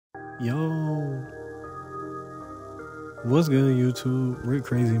Yo, what's good, YouTube? Rick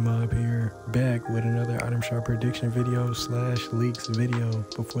Crazy Mob here, back with another item shop prediction video / leaks video.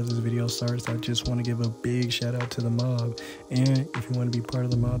 Before this video starts, I just want to give a big shout out to the mob, and if you want to be part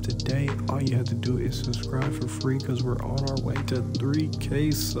of the mob today, all you have to do is subscribe for free because we're on our way to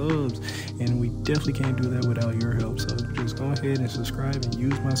 3K subs, and we definitely can't do that without your help. So just go ahead and subscribe and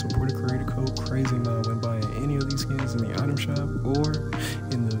use my supporter creator code CrazyMob when buying any of these skins in the item shop or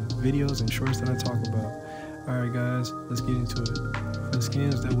in the videos and shorts that I talk about. Alright guys, let's get into it. For the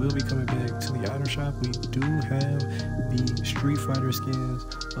skins that will be coming back to the item shop, we do have the Street Fighter skins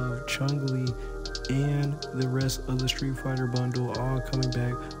of Chun-Li and the rest of the Street Fighter bundle all coming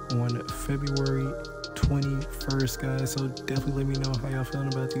back on February 21st, guys. So definitely let me know how y'all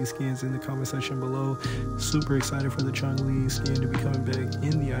feeling about these skins in the comment section below. Super excited for the Chun-Li skin to be coming back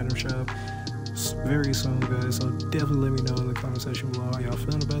in the item shop very soon, guys. So definitely let me know in the comment section below how y'all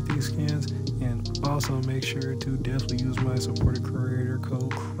feeling about these skins, and also make sure to definitely use my supporter creator code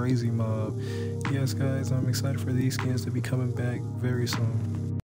CrazyMob. Yes guys, I'm excited for these skins to be coming back very soon.